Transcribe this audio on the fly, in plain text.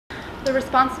The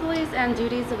responsibilities and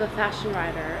duties of a fashion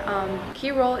writer. Key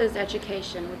role is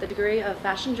education with a degree of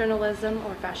fashion journalism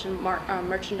or fashion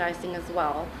merchandising as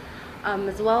well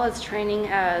as training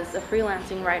as a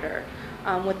freelancing writer.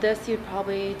 With this, you'd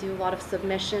probably do a lot of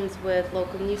submissions with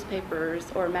local newspapers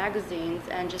or magazines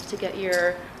and just to get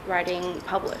your writing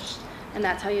published. And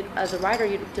that's how you, as a writer,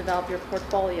 you develop your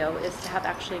portfolio, is to have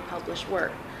actually published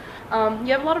work. You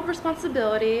have a lot of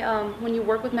responsibility when you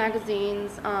work with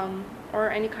magazines or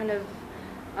any kind of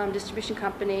distribution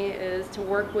company, is to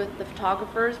work with the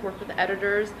photographers, work with the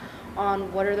editors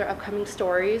on what are their upcoming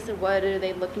stories, and what are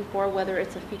they looking for, whether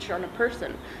it's a feature on a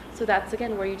person. So that's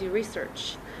again where you do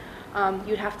research.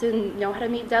 You'd have to know how to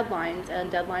meet deadlines, and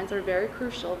deadlines are very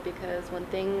crucial because when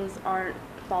things aren't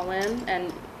fall in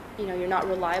and you're not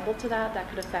reliable to that, that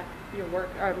could affect your work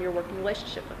or your working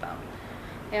relationship with them.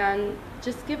 And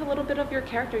just give a little bit of your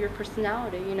character, your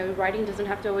personality. Writing doesn't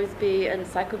have to always be an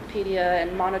encyclopedia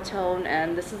and monotone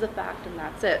and this is a fact and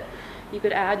that's it. You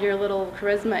could add your little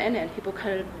charisma in it. People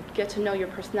could get to know your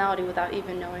personality without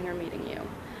even knowing or meeting you.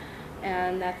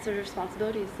 And that's the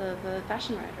responsibilities of a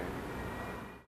fashion writer.